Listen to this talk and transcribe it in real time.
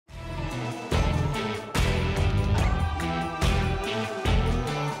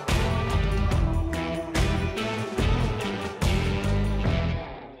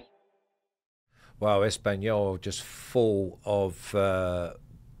Well, Espanyol just full of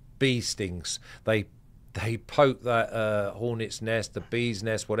bee stings. They poked that hornet's nest, the bee's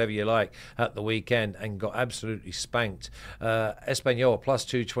nest, whatever you like, at the weekend and got absolutely spanked. Espanyol at plus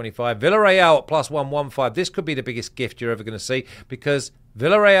 225. Villarreal at plus 115. This could be the biggest gift you're ever going to see because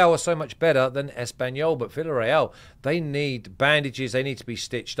Villarreal are so much better than Espanyol. But Villarreal, they need bandages. They need to be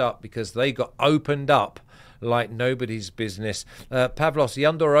stitched up because they got opened up like nobody's business. Pavlos, the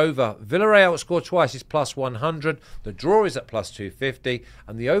under over. Villarreal scored twice is plus 100. The draw is at plus 250.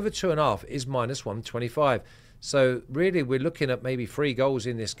 And the over 2.5 is minus 125. So really we're looking at maybe 3 goals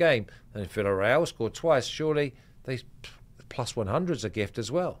in this game. And if Villarreal scored twice, surely plus 100 is a gift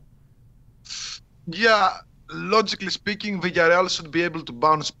as well. Yeah, logically speaking, Villarreal should be able to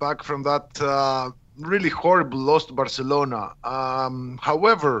bounce back from that really horrible loss to Barcelona.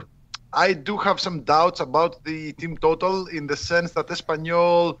 However, I do have some doubts about the team total in the sense that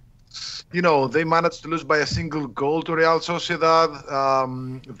Espanyol, they managed to lose by a single goal to Real Sociedad.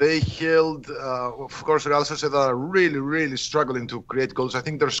 They held, of course, Real Sociedad are really, really struggling to create goals. I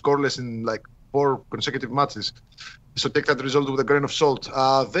think they're scoreless in like 4 consecutive matches. So take that result with a grain of salt.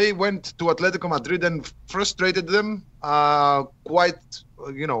 They went to Atletico Madrid and frustrated them quite,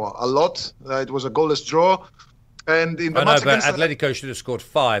 a lot. It was a goalless draw. And in the match but against Atletico should have scored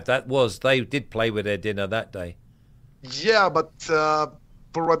 5. They did play with their dinner that day. Yeah, but for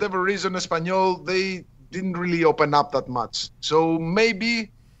whatever reason, Espanyol, they didn't really open up that much. So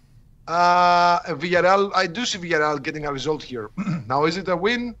maybe Villarreal, I do see Villarreal getting a result here. Now, is it a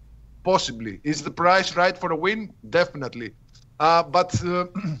win? Possibly. Is the price right for a win? Definitely. But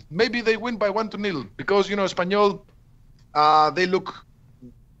maybe they win by 1-0 because, Espanyol, they look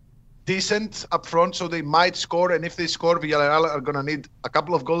decent up front, so they might score, and if they score, Villarreal are going to need a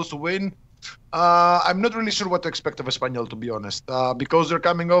couple of goals to win. I'm not really sure what to expect of Espanyol, to be honest, because they're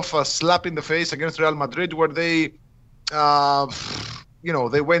coming off a slap in the face against Real Madrid where they,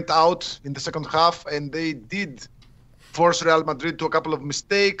 they went out in the second half and they did force Real Madrid to a couple of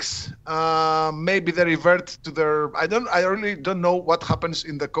mistakes. Maybe they revert to their... I really don't know what happens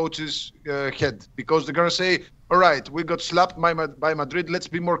in the coach's head, because they're going to say, all right, we got slapped by Madrid. Let's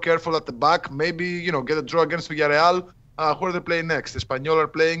be more careful at the back. Maybe, get a draw against Villarreal. Who are they playing next? Espanyol are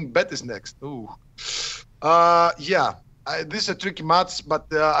playing Betis next. Ooh. This is a tricky match, but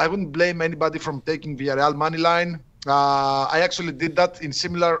I wouldn't blame anybody from taking Villarreal money line. I actually did that in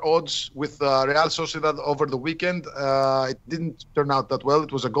similar odds with Real Sociedad over the weekend. It didn't turn out that well.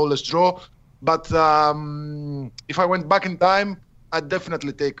 It was a goalless draw. But if I went back in time, I'd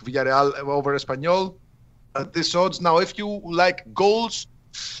definitely take Villarreal over Espanyol at these odds. Now, if you like goals,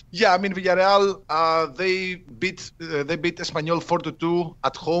 Villarreal, they beat Espanyol 4-2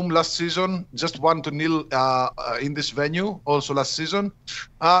 at home last season, just 1-0 in this venue, also last season.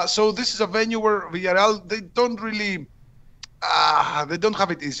 So this is a venue where Villarreal, they don't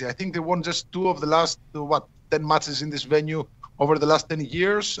have it easy. I think they won just 2 of the last 10 matches in this venue over the last 10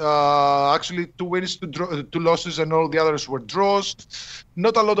 years. Actually, 2 wins, 2 losses, and all the others were draws.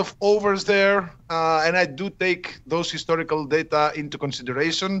 Not a lot of overs there, and I do take those historical data into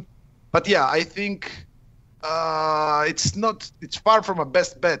consideration. But yeah, I think it's far from a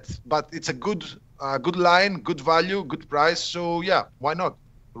best bet, but it's a good line, good value, good price. So yeah, why not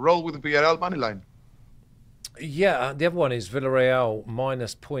roll with Villarreal money line? Yeah, the other one is Villarreal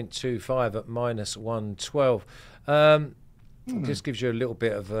minus 0.25 at minus 112. Just gives you a little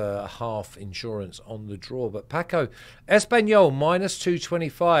bit of half insurance on the draw. But Paco, Espanyol minus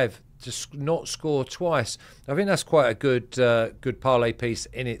 225 to not score twice. I think that's quite a good parlay piece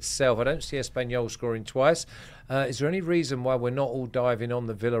in itself. I don't see Espanyol scoring twice. Is there any reason why we're not all diving on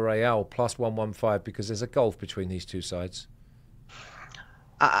the Villarreal plus 115? Because there's a gulf between these two sides.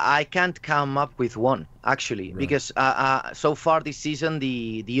 I can't come up with one, actually, because so far this season,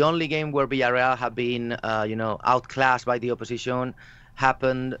 the only game where Villarreal have been, outclassed by the opposition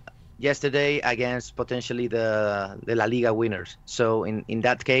happened yesterday against potentially the La Liga winners. So in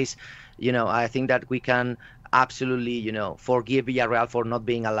that case, I think that we can absolutely, forgive Villarreal for not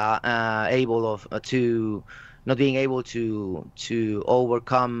being able to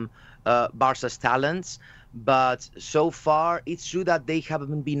overcome Barca's talents. But so far, it's true that they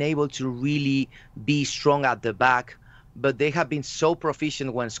haven't been able to really be strong at the back, but they have been so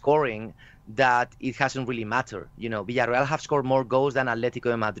proficient when scoring that it hasn't really mattered. Villarreal have scored more goals than Atletico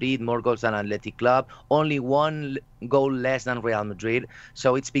de Madrid, more goals than Athletic Club, only 1 goal less than Real Madrid.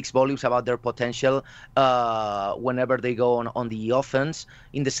 So it speaks volumes about their potential whenever they go on the offense,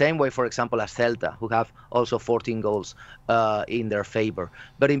 in the same way, for example, as Celta, who have also 14 goals in their favor.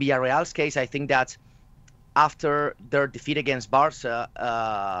 But in Villarreal's case, I think that after their defeat against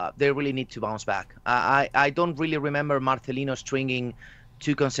Barca, they really need to bounce back. I don't really remember Marcelino stringing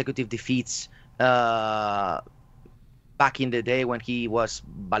 2 consecutive defeats back in the day when he was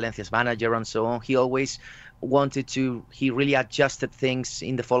Valencia's manager and so on. He always he really adjusted things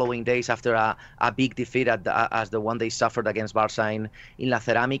in the following days after a big defeat as the one they suffered against Barca in La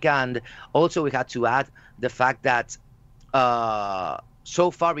Cerámica. And also we had to add the fact that so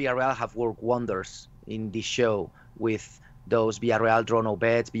far Villarreal have worked wonders in this show with those Villarreal draw no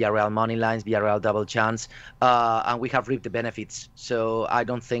bets, Villarreal money lines, Villarreal double chance, and we have reaped the benefits. So I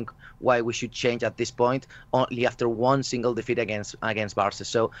don't think why we should change at this point, only after one single defeat against Barca.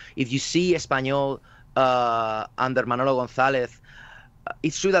 So if you see Espanyol under Manolo González,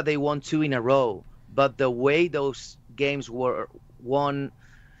 it's true that they won 2 in a row, but the way those games were won,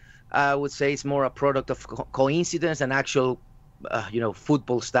 I would say it's more a product of coincidence than actual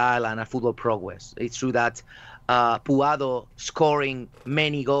football style and a football progress. It's true that Puado scoring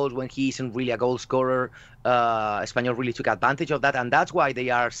many goals when he isn't really a goal scorer, Espanyol really took advantage of that, and that's why they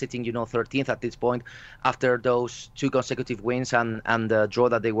are sitting 13th at this point after those 2 consecutive wins and the draw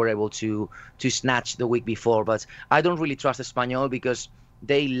that they were able to snatch the week before. But I don't really trust Espanyol because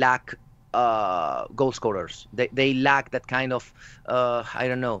they lack goal scorers. They lack that kind of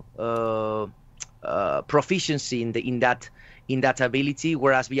proficiency in that ability,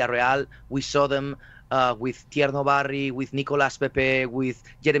 whereas Villarreal, we saw them with Tierno Barri, with Nicolas Pepe, with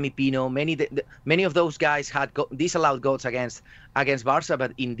Jeremy Pino. Many of those guys had disallowed goals against Barca,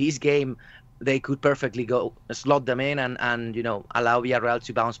 but in this game they could perfectly go slot them in and allow Villarreal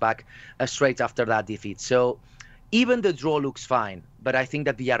to bounce back straight after that defeat. So even the draw looks fine, but I think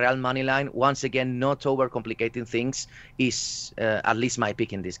that Villarreal money line, once again, not overcomplicating things, is at least my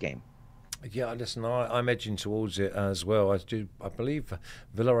pick in this game. Yeah, listen, I'm edging towards it as well. I believe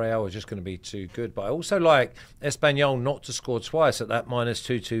Villarreal is just going to be too good, but I also like Espanyol not to score twice at that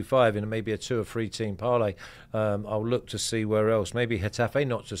 -225 in maybe a 2 or 3 team parlay. I'll look to see where else. Maybe Getafe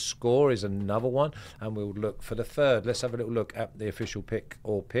not to score is another one, and we'll look for the third. Let's have a little look at the official pick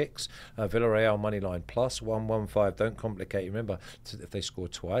or picks. Villarreal moneyline +115. Don't complicate. Remember, if they score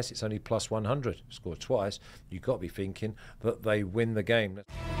twice, it's only +100. Score twice, you've got to be thinking that they win the game.